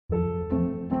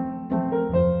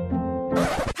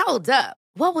Hold up.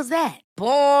 What was that?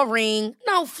 Boring.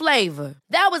 No flavor.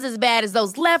 That was as bad as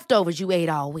those leftovers you ate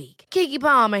all week. Keke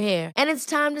Palmer here, and it's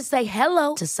time to say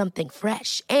hello to something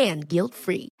fresh and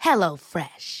guilt-free. Hello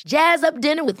Fresh. Jazz up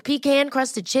dinner with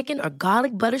pecan-crusted chicken or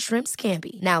garlic butter shrimp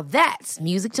scampi. Now that's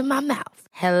music to my mouth.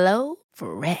 Hello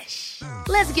Fresh.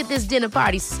 Let's get this dinner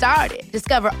party started.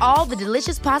 Discover all the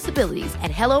delicious possibilities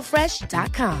at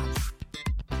hellofresh.com.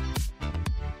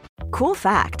 Cool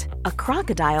fact, a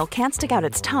crocodile can't stick out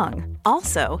its tongue.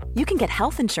 Also, you can get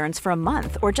health insurance for a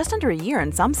month or just under a year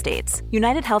in some states.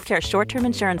 United Healthcare short-term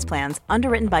insurance plans,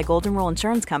 underwritten by Golden Rule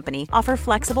Insurance Company, offer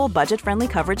flexible, budget-friendly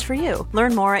coverage for you.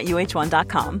 Learn more at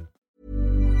uh1.com.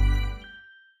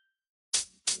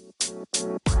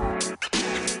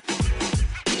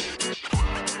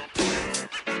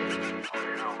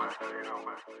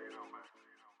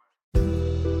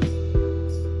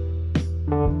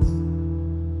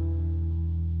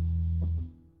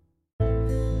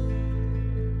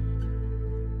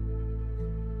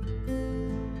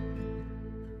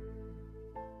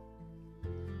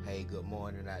 Hey, good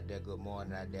morning out there, good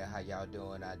morning out there. How y'all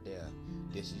doing out there?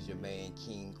 This is your man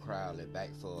King Crowley back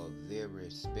for a very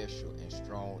special and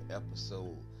strong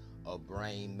episode of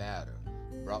Brain Matter,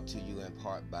 brought to you in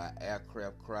part by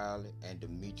Aircraft Crowley and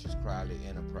Demetrius Crowley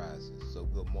Enterprises. So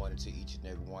good morning to each and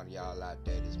every one of y'all out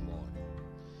there this morning.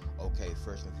 Okay,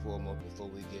 first and foremost, before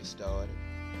we get started,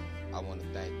 I want to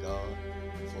thank God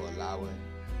for allowing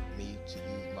me to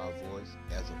use my voice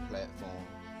as a platform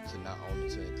to not only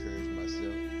to encourage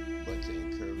myself, but to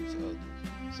encourage others.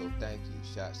 So thank you.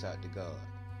 Shouts out to God.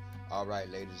 All right,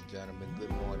 ladies and gentlemen, good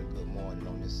morning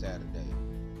on this Saturday.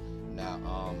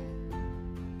 Now,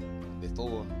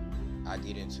 before I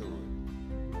get into it,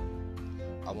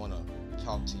 I want to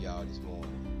talk to y'all this morning.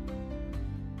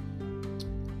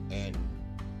 And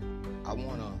I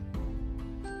want to,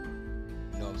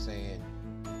 you know what I'm saying,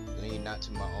 lean not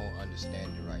to my own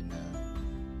understanding right now.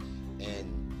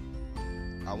 And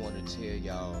I want to tell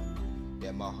y'all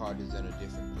that my heart is in a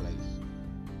different place.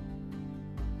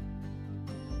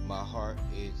 My heart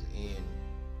is in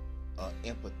an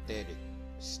empathetic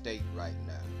state right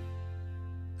now,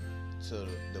 to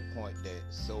the point that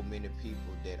so many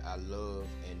people that I love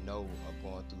and know are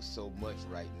going through so much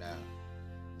right now,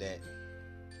 that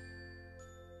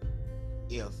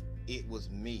if it was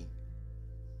me,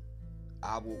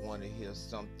 I would want to hear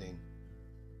something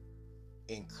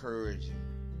encouraging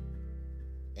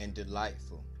and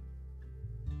delightful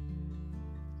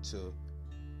to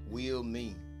will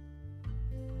me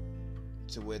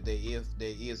to where if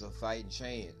there is a fighting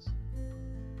chance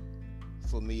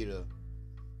for me to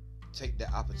take the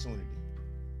opportunity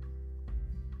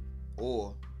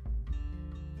or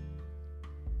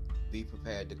be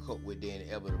prepared to cope with the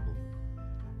inevitable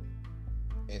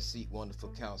and seek wonderful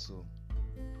counsel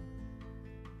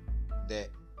that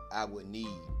I would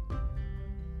need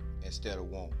instead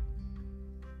of want.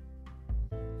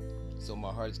 So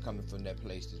my heart is coming from that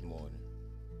place this morning.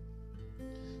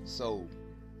 So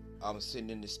I'm sitting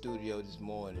in the studio this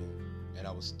morning and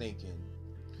I was thinking,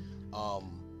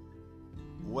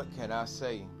 what can I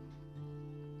say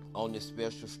on this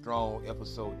special strong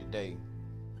episode today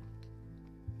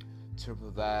to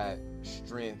provide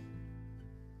strength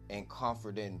and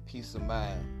comfort and peace of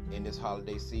mind in this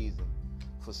holiday season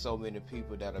for so many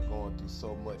people that are going through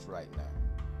so much right now.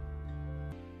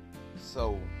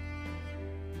 So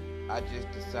I just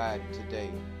decided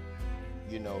today,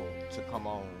 to come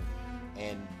on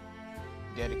and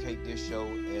dedicate this show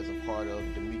as a part of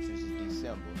Demetrius'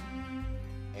 December.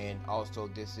 And also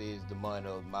this is the month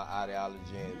of my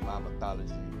ideology and my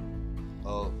mythology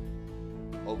of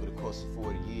over the course of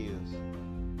 40 years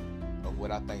of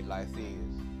what I think life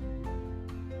is.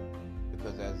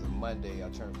 Because as of Monday, I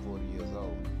turned 40 years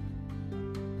old.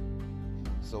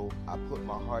 So I put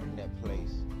my heart in that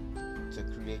place to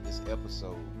create this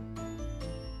episode,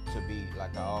 to be,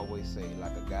 like I always say,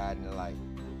 like a guiding light,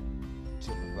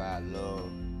 to provide love,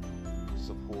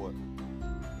 support,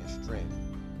 and strength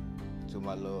to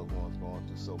my loved ones going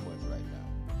through so much right now.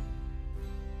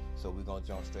 So we're going to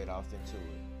jump straight off into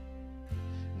it.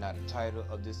 Now, the title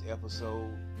of this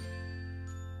episode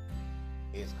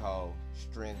is called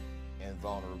Strength and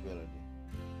Vulnerability.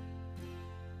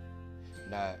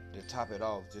 Now, to top it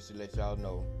off, just to let y'all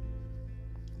know,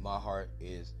 my heart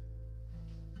is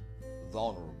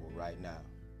vulnerable right now,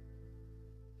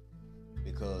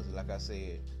 because, like I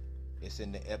said, it's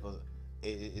in the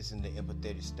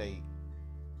empathetic state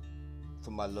for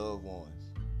my loved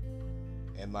ones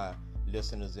and my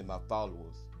listeners and my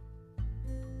followers.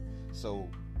 So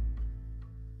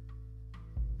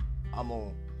I'm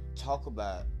gonna talk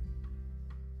about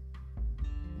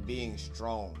being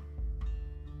strong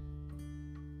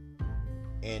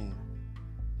and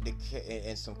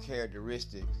some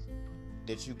characteristics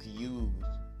that you can use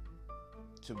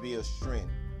to build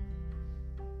strength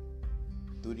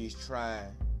through these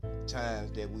trying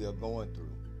times that we are going through.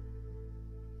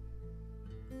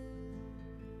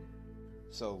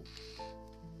 So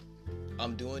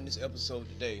I'm doing this episode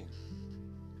today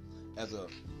as a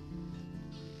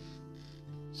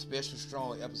special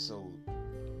strong episode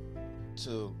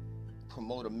to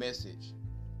promote a message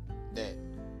that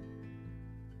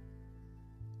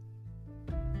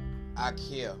I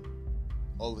care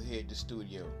over here at the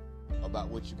studio about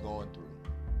what you're going through.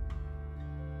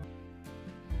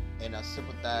 And I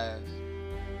sympathize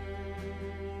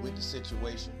with the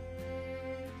situation.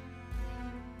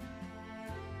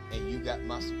 And you got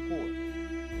my support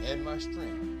and my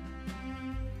strength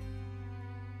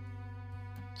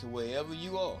to wherever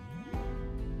you are.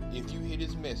 If you hear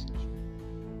this message,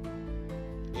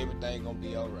 everything gonna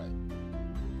be alright.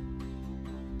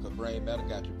 Cause Brain Matter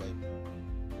got you, baby.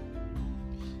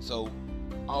 So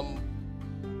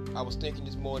I was thinking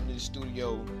this morning in the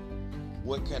studio,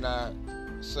 what can I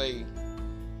say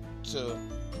to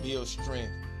build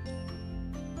strength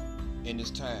in this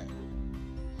time?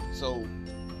 So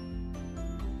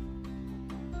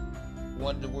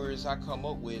one of the words I come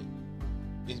up with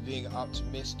is being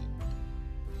optimistic.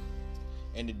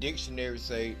 And the dictionary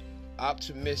say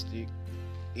optimistic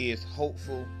is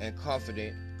hopeful and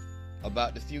confident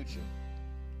about the future.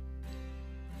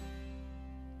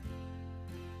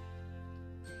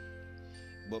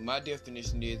 But my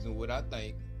definition is, and what I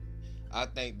think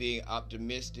being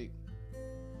optimistic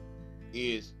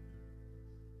is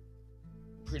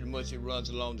pretty much, it runs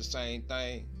along the same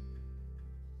thing,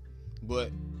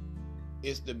 but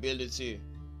it's the ability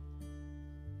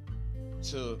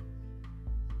to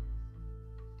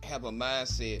have a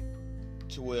mindset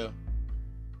to where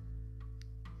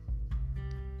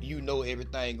you know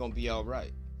everything gonna be all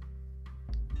right.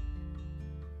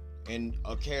 And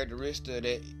a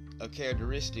characteristic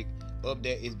of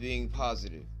that is being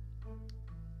positive.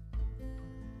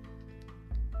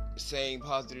 Saying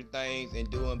positive things and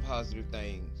doing positive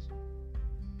things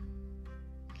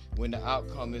when the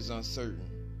outcome is uncertain.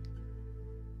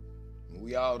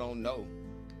 We all don't know.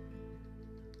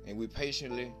 And we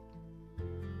patiently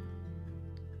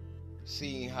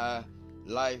seeing how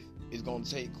life is going to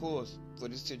take course for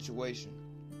this situation.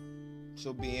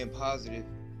 So being positive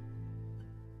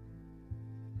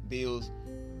builds,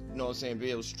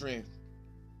 builds strength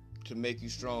to make you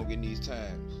strong in these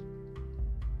times.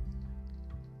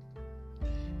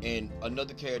 And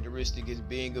another characteristic is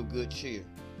being of good cheer.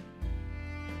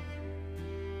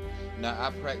 Now, I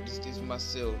practice this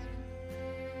myself,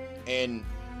 and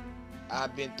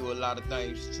I've been through a lot of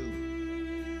things too.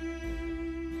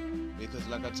 Because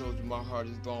like I told you, my heart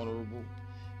is vulnerable,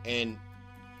 and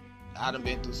I done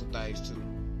been through some things too.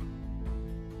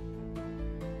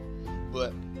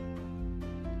 But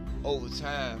over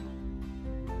time,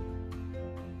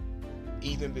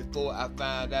 even before I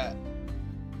found out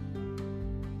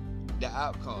the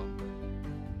outcome,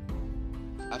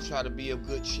 I try to be of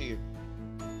good cheer,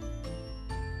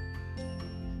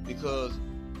 because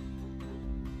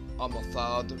I'm a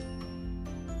father,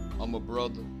 I'm a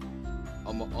brother,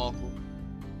 I'm an uncle,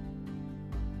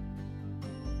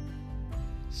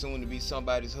 soon to be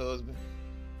somebody's husband.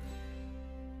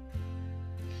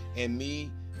 And me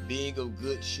being of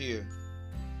good cheer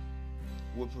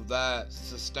will provide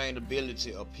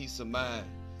sustainability, a peace of mind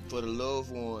for the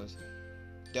loved ones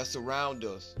that surround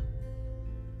us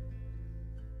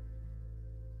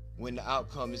when the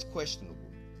outcome is questionable.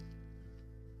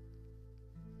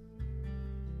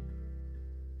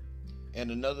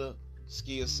 And another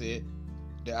skill set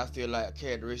that I feel like a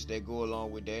characteristic that go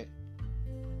along with that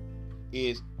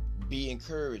is be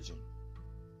encouraging.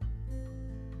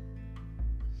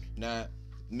 Now,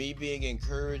 me being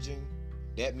encouraging,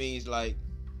 that means like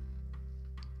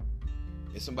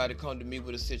if somebody come to me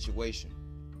with a situation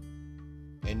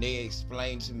and they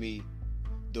explain to me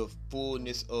the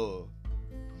fullness of,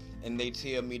 and they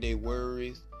tell me their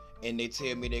worries and they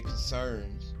tell me their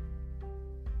concerns,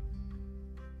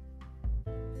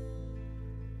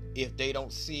 if they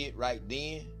don't see it right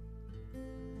then,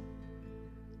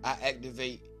 I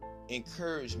activate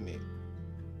encouragement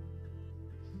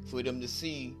for them to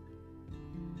see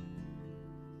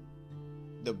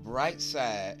the bright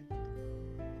side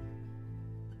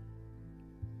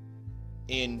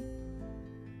in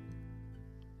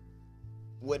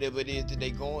whatever it is that they're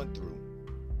going through.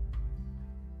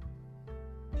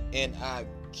 And I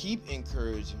keep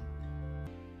encouraging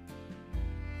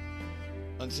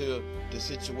until the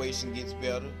situation gets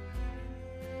better,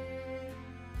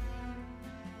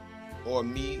 or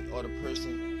me or the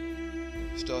person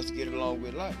starts to get along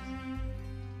with life.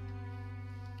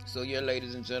 So yeah,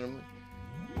 ladies and gentlemen,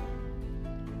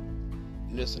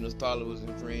 listeners, followers,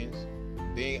 and friends,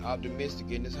 being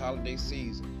optimistic in this holiday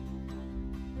season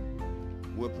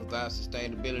will provide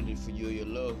sustainability for you and your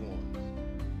loved ones.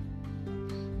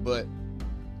 But,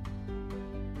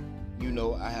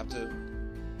 I have to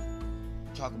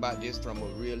talk about this from a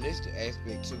realistic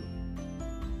aspect too,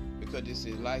 because this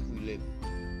is life we live in.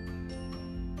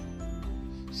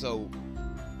 So,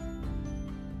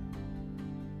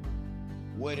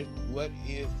 what if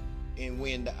and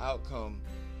when the outcome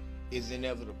is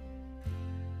inevitable?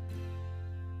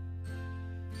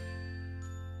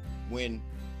 When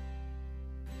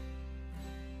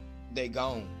they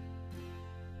gone,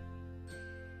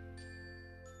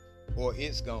 or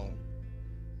it's gone,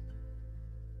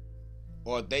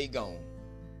 or they gone.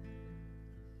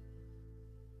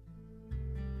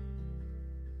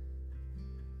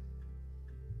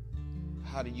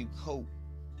 How do you cope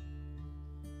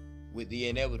with the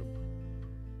inevitable?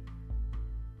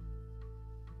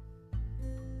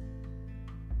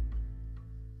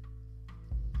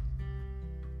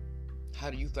 How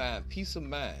do you find peace of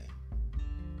mind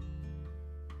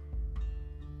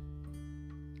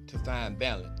to find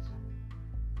balance?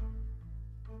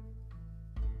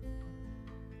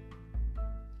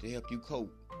 To help you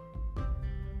cope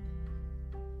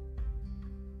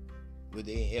with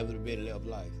the inevitability of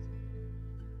life.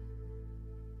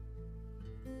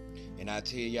 And I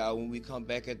tell y'all when we come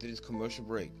back after this commercial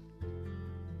break.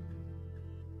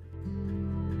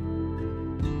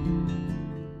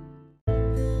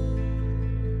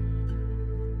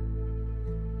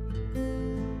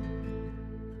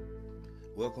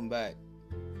 Welcome back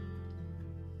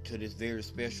to this very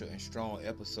special and strong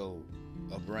episode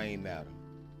of Brain Matter.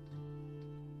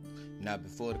 Now,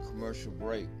 before the commercial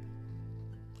break,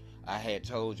 I had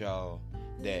told y'all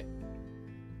that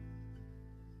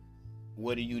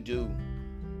what do you do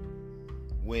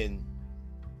when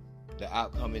the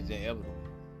outcome is inevitable?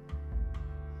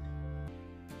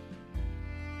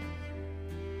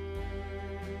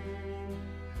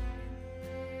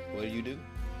 What do you do?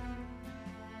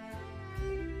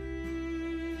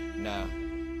 Now,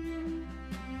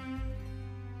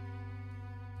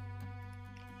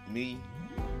 me,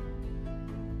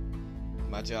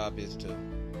 my job is to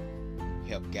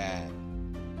help guide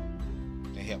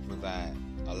and help provide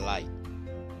a light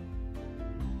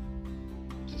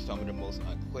to some of the most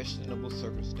unquestionable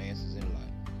circumstances in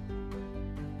life.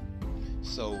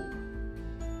 So,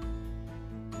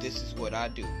 this is what I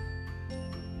do.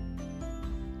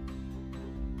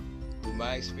 Through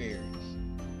my experience,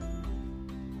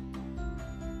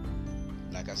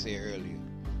 like I said earlier,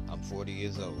 I'm 40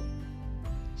 years old.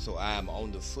 So I am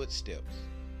on the footsteps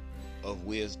of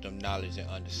wisdom, knowledge, and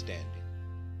understanding.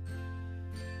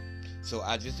 So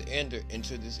I just entered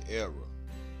into this era.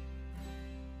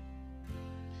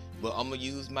 But I'm going to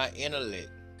use my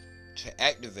intellect to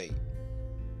activate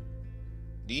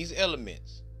these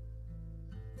elements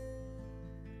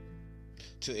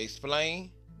to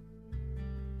explain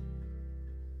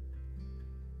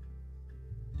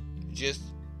just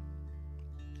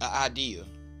an idea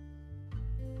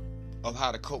of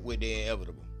how to cope with the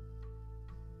inevitable.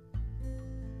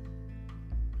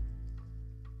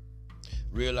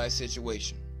 Real life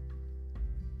situation.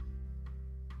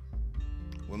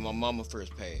 When my mama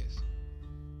first passed.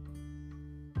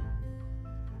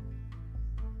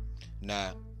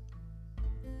 Now,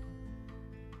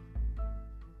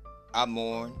 I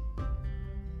mourned.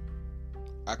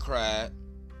 I cried.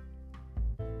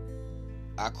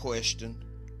 I questioned.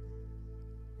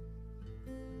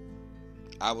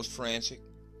 I was frantic.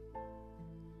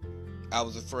 I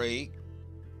was afraid.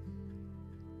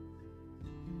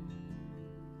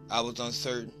 I was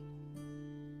uncertain.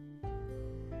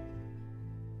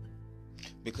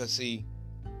 Because see,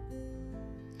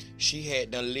 she had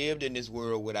done lived in this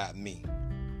world without me.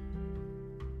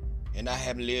 And I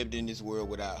haven't lived in this world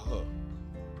without her.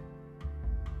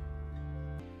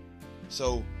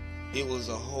 So it was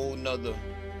a whole nother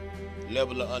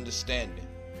level of understanding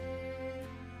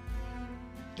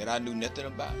that I knew nothing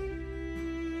about.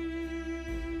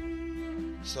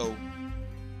 So,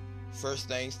 first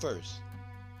things first.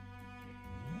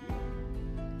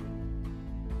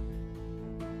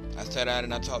 I sat down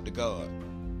and I talked to God.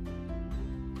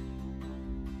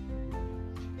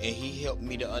 And He helped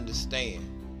me to understand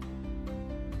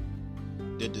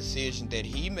the decision that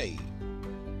He made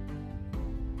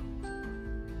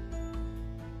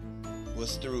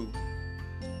was through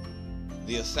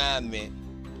the assignment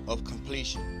of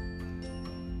completion.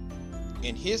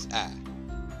 In His eye,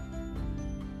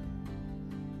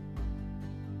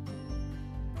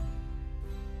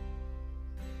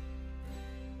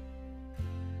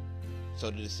 So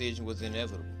the decision was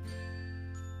inevitable.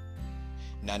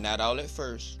 Now, not all at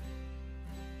first.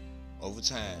 Over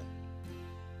time,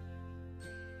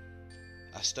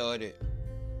 I started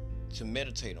to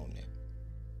meditate on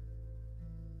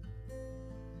that.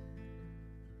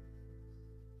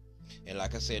 And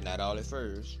like I said, not all at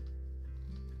first.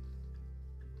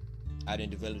 I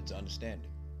didn't develop to understand it.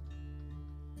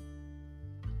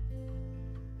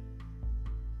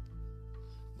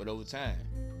 But over time,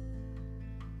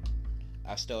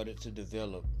 I started to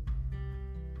develop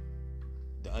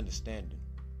the understanding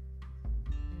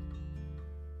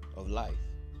of life.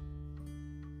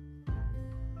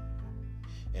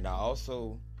 And I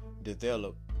also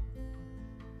developed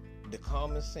the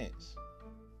common sense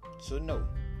to know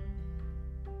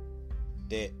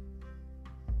that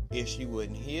if she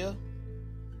wasn't here,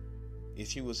 if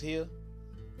she was here,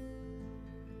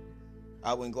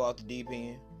 I wouldn't go out the deep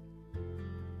end.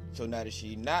 So now that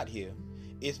she's not here,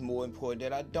 it's more important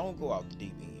that I don't go out the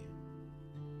deep end.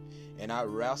 And I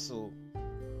wrestled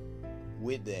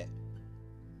with that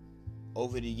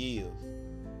over the years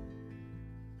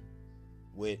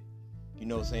with,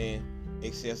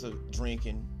 excessive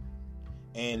drinking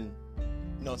and,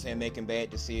 making bad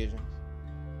decisions.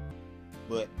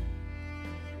 But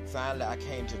finally I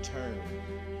came to terms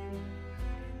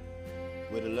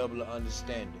with a level of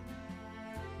understanding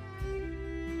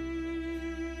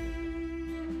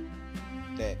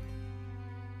that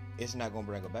it's not going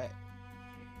to bring her back.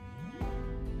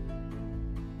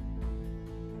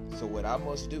 So what I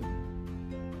must do,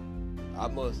 I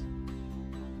must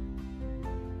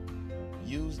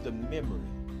use the memory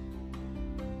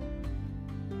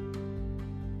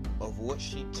of what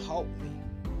she taught me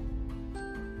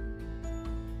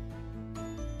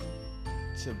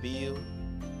to build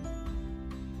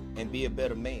and be a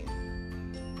better man,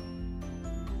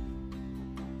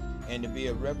 and to be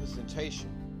a representation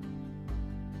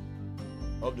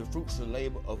of the fruits of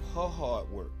labor of her hard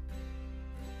work,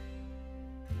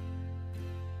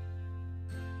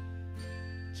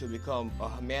 to become a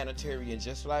humanitarian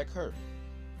just like her,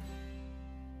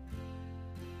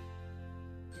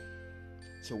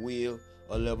 to wield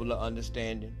a level of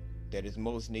understanding that is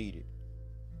most needed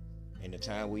in the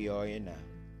time we are in now.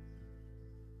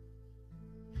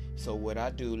 So what I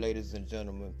do, ladies and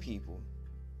gentlemen, people,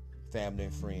 family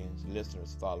and friends,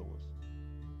 listeners, followers,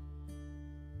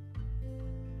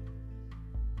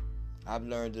 I've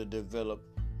learned to develop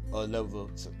a level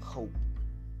to cope,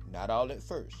 not all at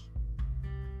first,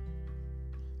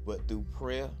 but through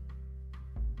prayer,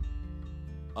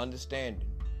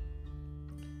 understanding,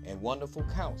 and wonderful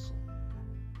counsel.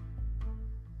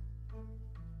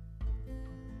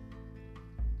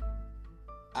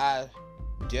 I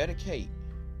dedicate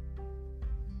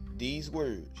these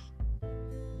words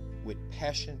with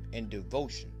passion and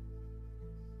devotion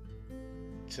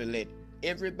to let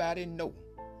everybody know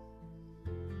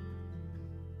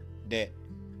that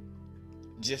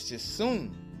just as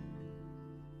soon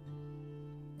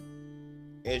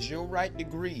as your right to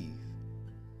grieve,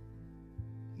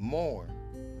 mourn,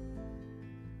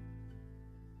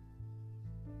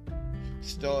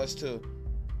 starts to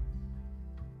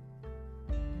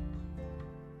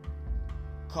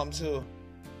come to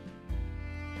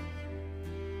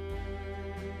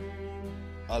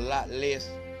a lot less,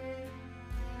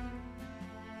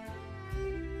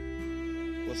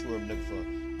 what's the word I'm looking for?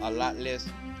 A lot less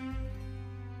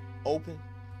open.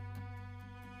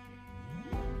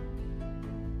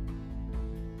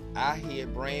 I here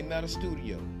at Brain Matter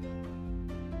Studio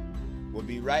will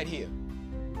be right here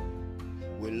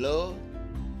with love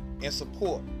and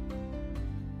support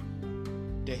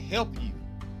to help you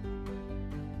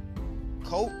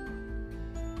cope,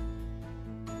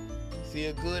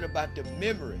 feel good about the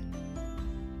memory,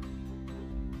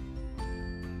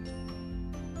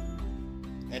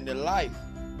 and the life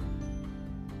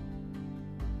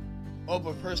of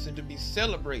a person to be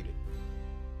celebrated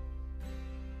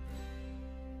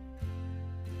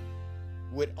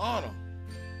with honor,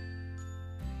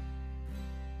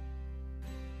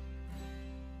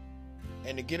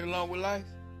 and to get along with life.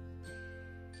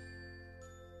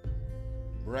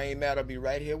 Brain Matter be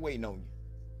right here waiting on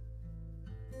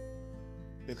you,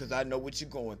 because I know what you're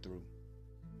going through.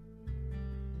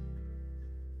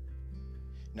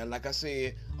 Now, like I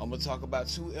said, I'm going to talk about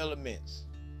 2 elements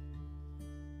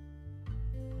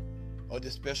of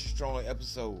this special strong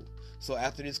episode. So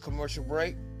after this commercial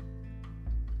break,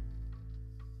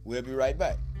 we'll be right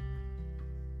back.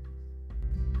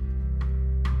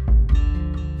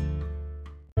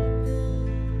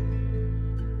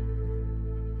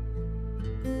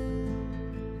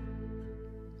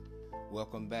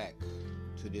 Welcome back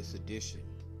to this edition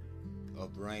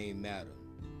of Brain Matter,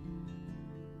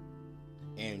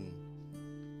 And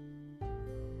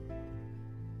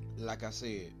like I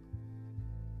said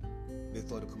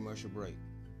before the commercial break,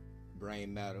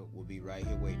 Brain Matter will be right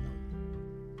here waiting on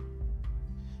you.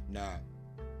 Now,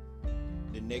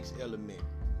 the next element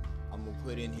I'm going to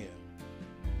put in here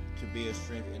to build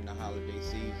strength in the holiday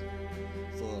season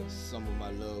for some of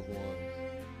my loved ones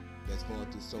that's going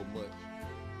through so much.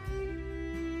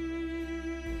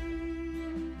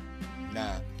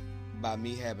 Now, by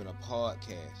me having a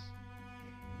podcast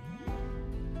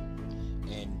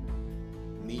and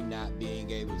me not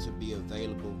being able to be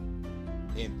available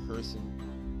in person,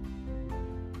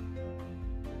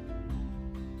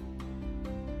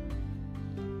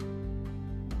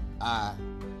 I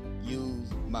use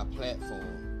my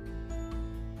platform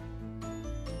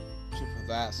to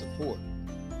provide support.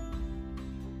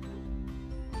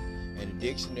 And the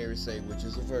dictionary say, which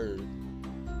is a verb,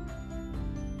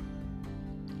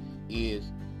 is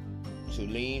to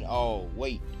lean all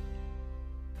weight.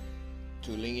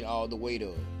 To lean all the weight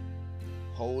of.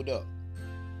 Hold up.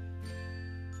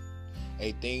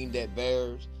 A thing that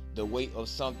bears the weight of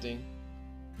something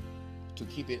to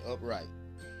keep it upright.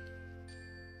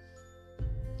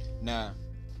 Now,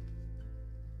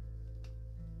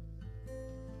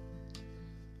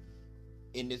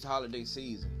 in this holiday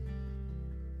season,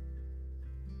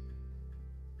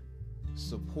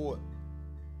 support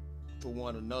for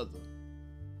one another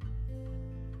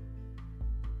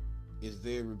is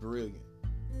very brilliant.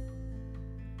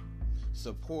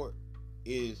 Support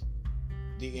is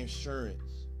the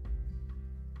insurance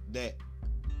that,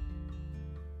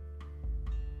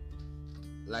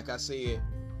 like I said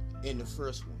in the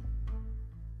first one,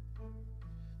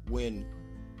 when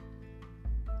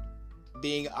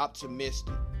being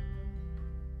optimistic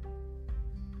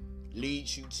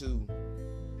leads you to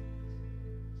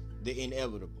the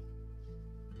inevitable.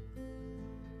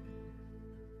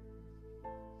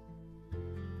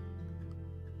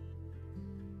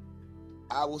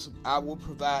 I will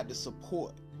provide the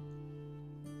support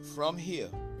from here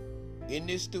in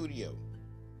this studio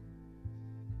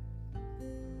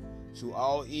to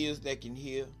all ears that can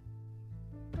hear,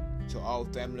 to all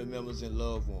family members and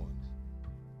loved ones.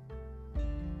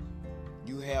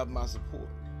 You have my support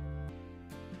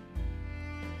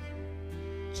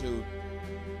to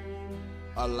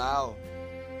allow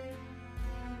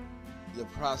the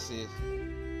process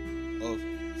of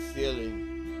feeling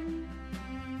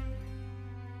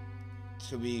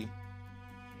to be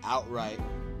outright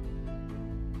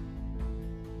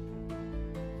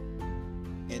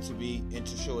and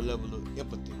to show a level of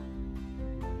empathy,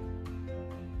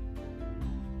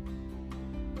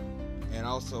 and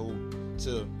also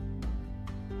to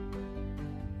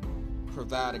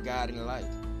provide a guiding light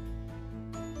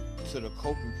to the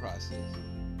coping process,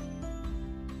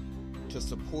 to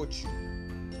support you,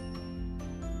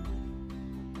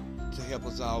 to help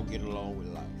us all get along with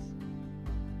life.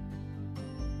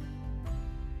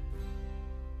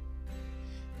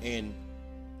 And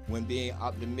when being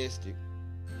optimistic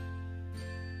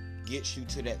gets you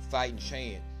to that fighting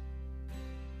chance,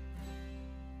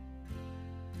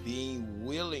 being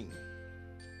willing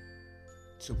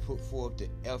to put forth the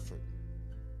effort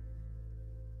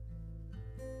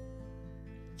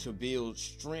to build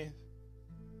strength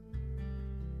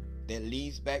that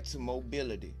leads back to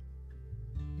mobility,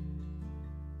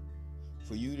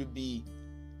 for you to be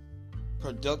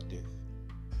productive,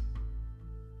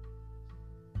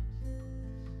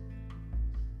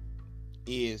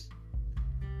 is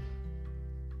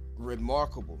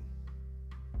remarkable.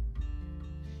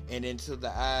 And into the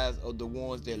eyes of the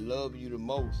ones that love you the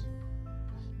most,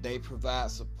 they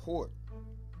provide support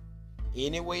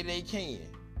any way they can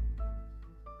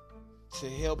to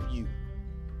help you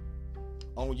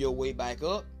on your way back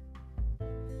up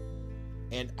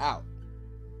and out.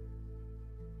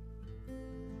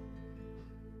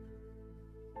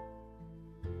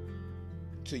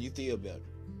 Till you feel better.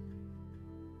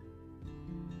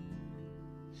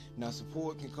 Now,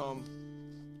 support can come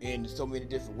in so many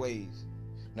different ways.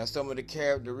 Now, some of the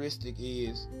characteristic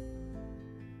is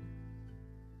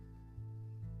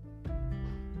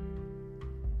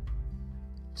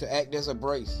to act as a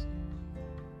brace.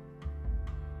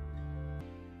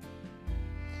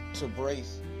 To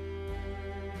brace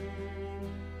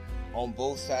on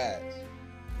both sides.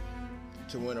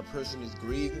 To when a person is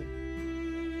grieving,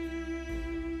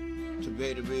 to be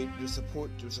able to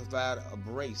support, to provide a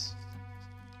brace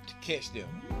to catch them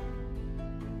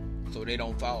so they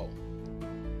don't fall.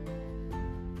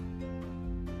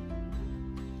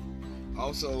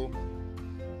 Also,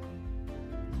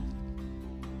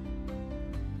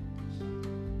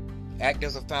 act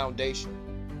as a foundation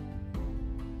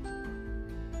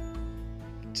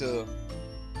to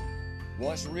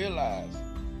once realize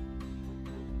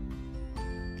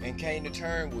and came to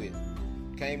terms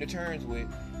with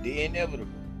the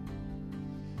inevitable.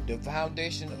 The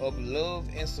foundation of love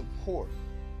and support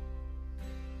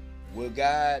will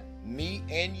guide me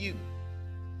and you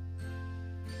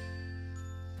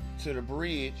to the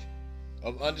bridge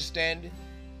of understanding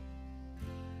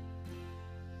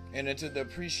and into the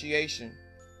appreciation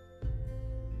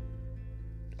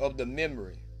of the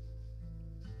memory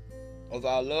of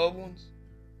our loved ones,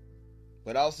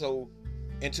 but also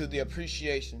into the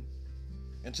appreciation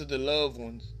into the loved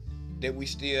ones that we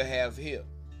still have here.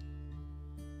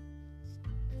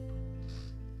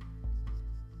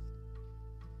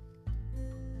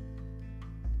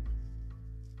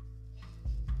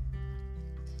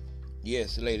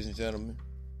 Yes, ladies and gentlemen,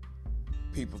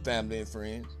 people, family, and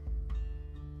friends,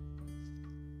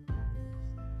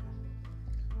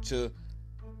 to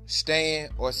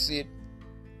stand or sit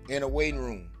in a waiting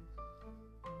room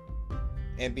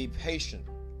and be patient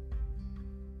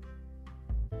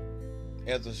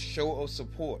as a show of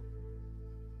support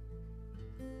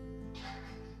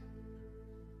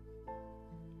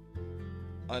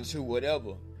unto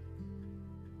whatever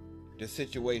the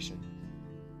situation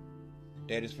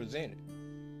that is presented.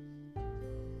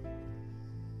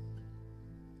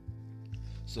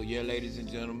 So yeah, ladies and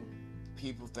gentlemen,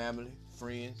 people, family,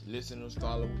 friends, listeners,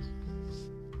 followers,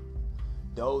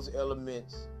 those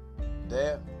elements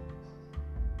there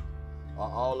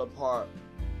are all a part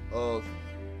of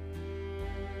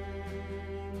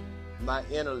my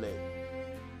intellect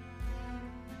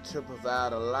to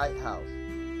provide a lighthouse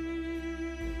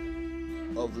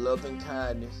of loving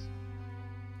kindness,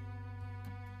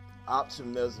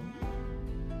 optimism,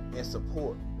 and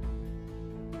support,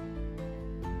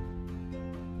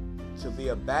 to be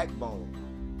a backbone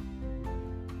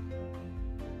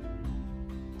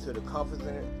to the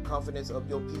confidence of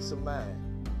your peace of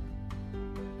mind,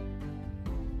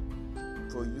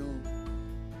 for you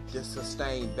to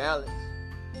sustain balance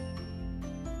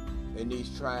in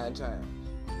these trying times.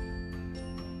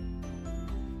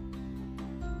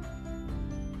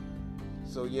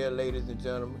 So yeah, ladies and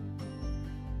gentlemen,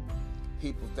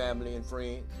 people, family, and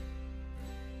friends,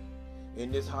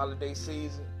 in this holiday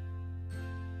season,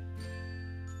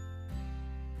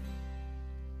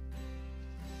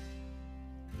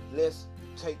 let's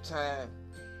take time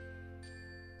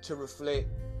to reflect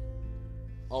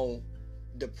on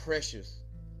the precious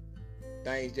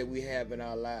things that we have in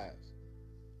our lives.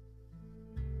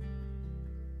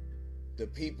 The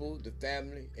people, the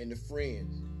family, and the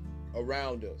friends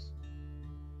around us.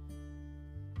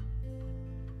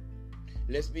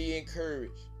 Let's be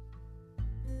encouraged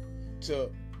to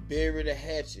bury the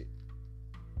hatchet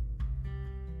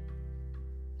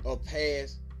of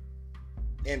past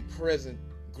and present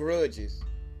grudges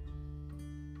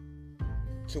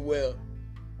to where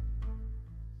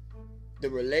the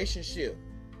relationship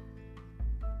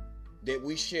that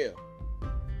we share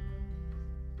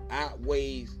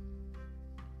outweighs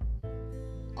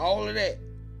all of that,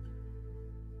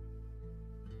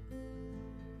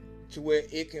 to where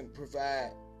it can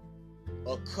provide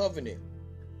a covenant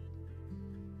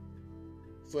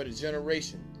for the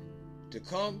generation to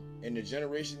come and the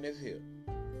generation that's here.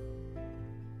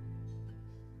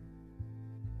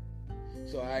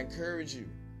 So I encourage you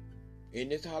in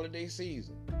this holiday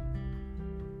season.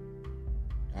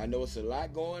 I know it's a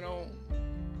lot going on,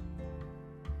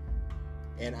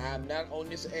 and I'm not on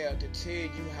this air to tell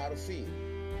you how to feel.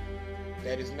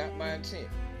 That is not my intent.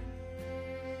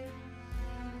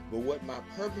 But what my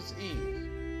purpose is,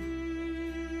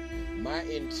 my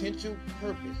initial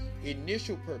purpose,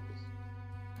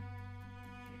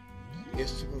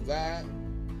 is to provide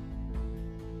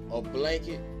a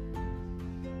blanket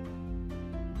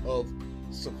of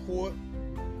support,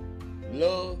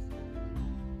 love,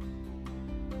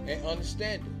 and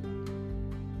understanding.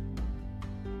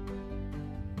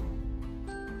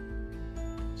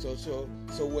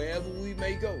 So wherever we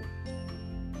may go,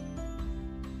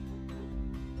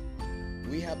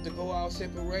 we have to go our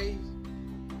separate ways,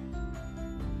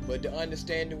 but the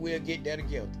understanding we'll get there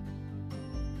together.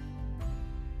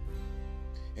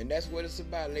 And that's what it's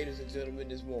about, ladies and gentlemen,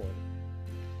 this morning.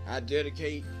 I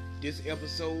dedicate this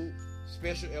episode,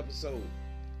 special episode,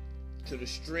 to the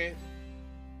strength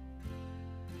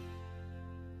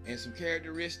and some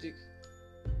characteristics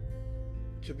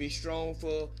to be strong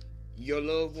for your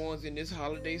loved ones in this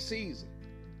holiday season.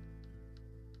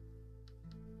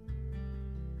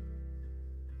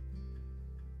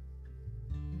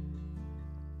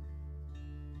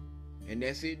 And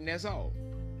that's it, and that's all.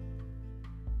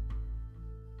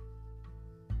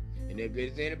 And if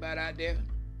there's anybody out there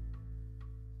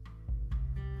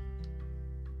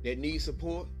that needs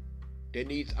support, that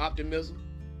needs optimism,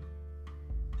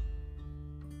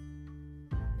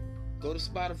 go to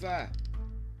Spotify.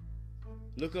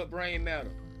 Look up Brain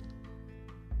Matter.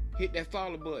 Hit that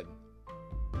follow button.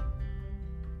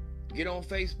 Get on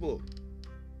Facebook.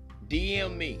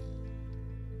 DM me.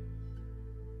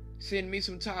 Send me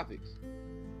some topics.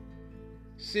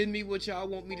 Send me what y'all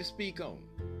want me to speak on.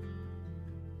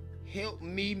 Help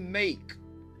me make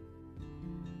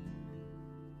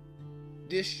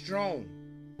this strong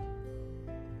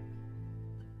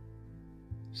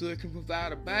so it can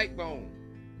provide a backbone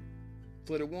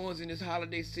for the ones in this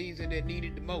holiday season that need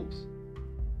it the most.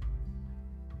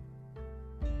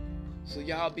 So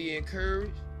y'all be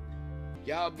encouraged,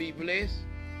 y'all be blessed,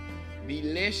 be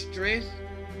less stressed,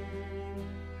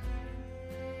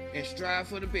 and strive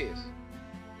for the best.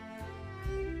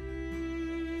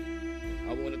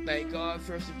 I want to thank God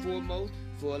first and foremost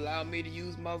for allowing me to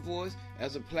use my voice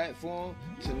as a platform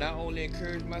to not only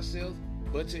encourage myself,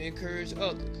 but to encourage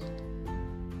others.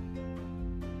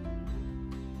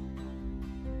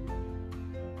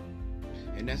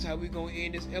 And that's how we're going to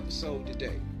end this episode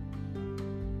today.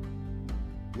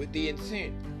 With the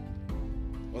intent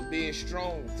of being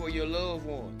strong for your loved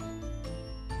ones.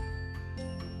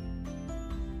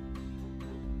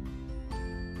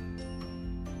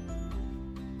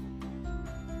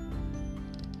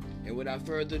 And without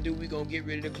further ado, we're going to get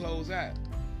ready to close out.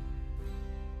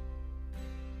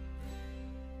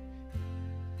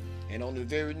 And on the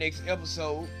very next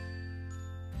episode,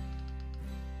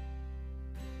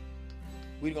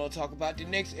 we're going to talk about the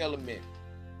next element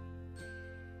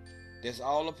that's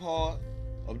all a part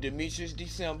of Demetrius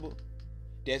December,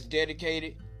 that's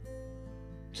dedicated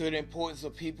to the importance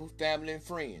of people, family, and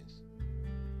friends.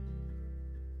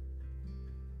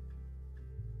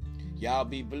 Y'all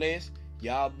be blessed.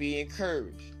 Y'all be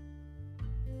encouraged.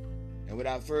 And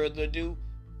without further ado,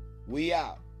 we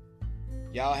out.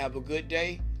 Y'all have a good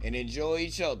day and enjoy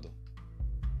each other.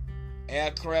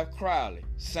 Aircraft Crowley,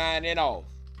 signing off.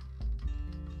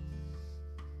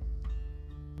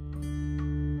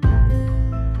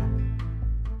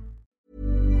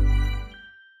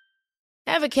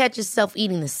 Ever catch yourself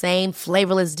eating the same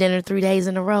flavorless dinner 3 days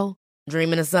in a row?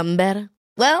 Dreaming of something better?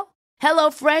 Well,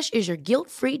 HelloFresh is your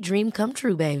guilt-free dream come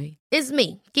true, baby. It's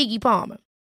me, Keke Palmer.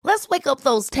 Let's wake up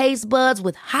those taste buds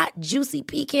with hot, juicy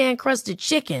pecan-crusted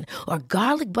chicken or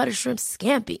garlic butter shrimp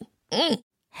scampi.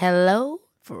 Hello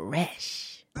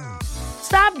Fresh.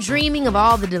 Stop dreaming of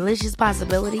all the delicious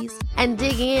possibilities and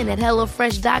dig in at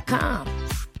HelloFresh.com.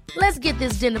 Let's get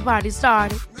this dinner party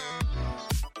started.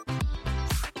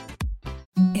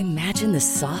 Imagine the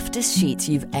softest sheets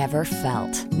you've ever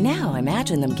felt. Now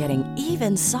imagine them getting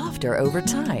even softer over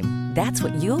time. That's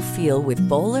what you'll feel with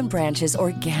Boll & Branch's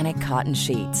organic cotton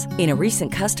sheets. In a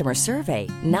recent customer survey,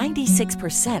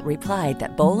 96% replied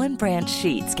that Boll & Branch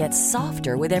sheets get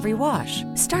softer with every wash.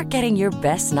 Start getting your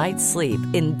best night's sleep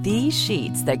in these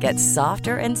sheets that get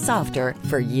softer and softer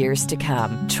for years to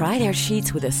come. Try their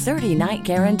sheets with a 30-night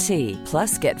guarantee.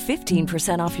 Plus, get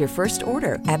 15% off your first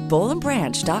order at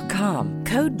bollandbranch.com.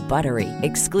 Code BUTTERY.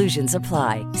 Exclusions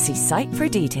apply. See site for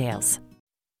details.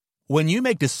 When you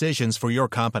make decisions for your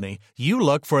company, you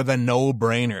look for the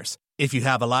no-brainers. If you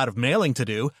have a lot of mailing to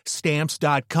do,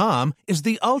 Stamps.com is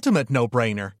the ultimate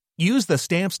no-brainer. Use the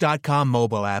Stamps.com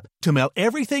mobile app to mail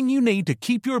everything you need to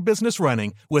keep your business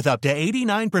running with up to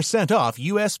 89% off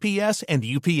USPS and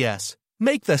UPS.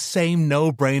 Make the same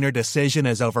no-brainer decision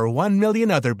as over 1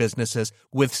 million other businesses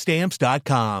with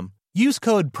Stamps.com. Use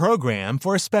code PROGRAM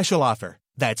for a special offer.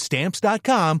 That's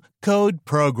Stamps.com, code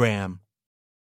PROGRAM.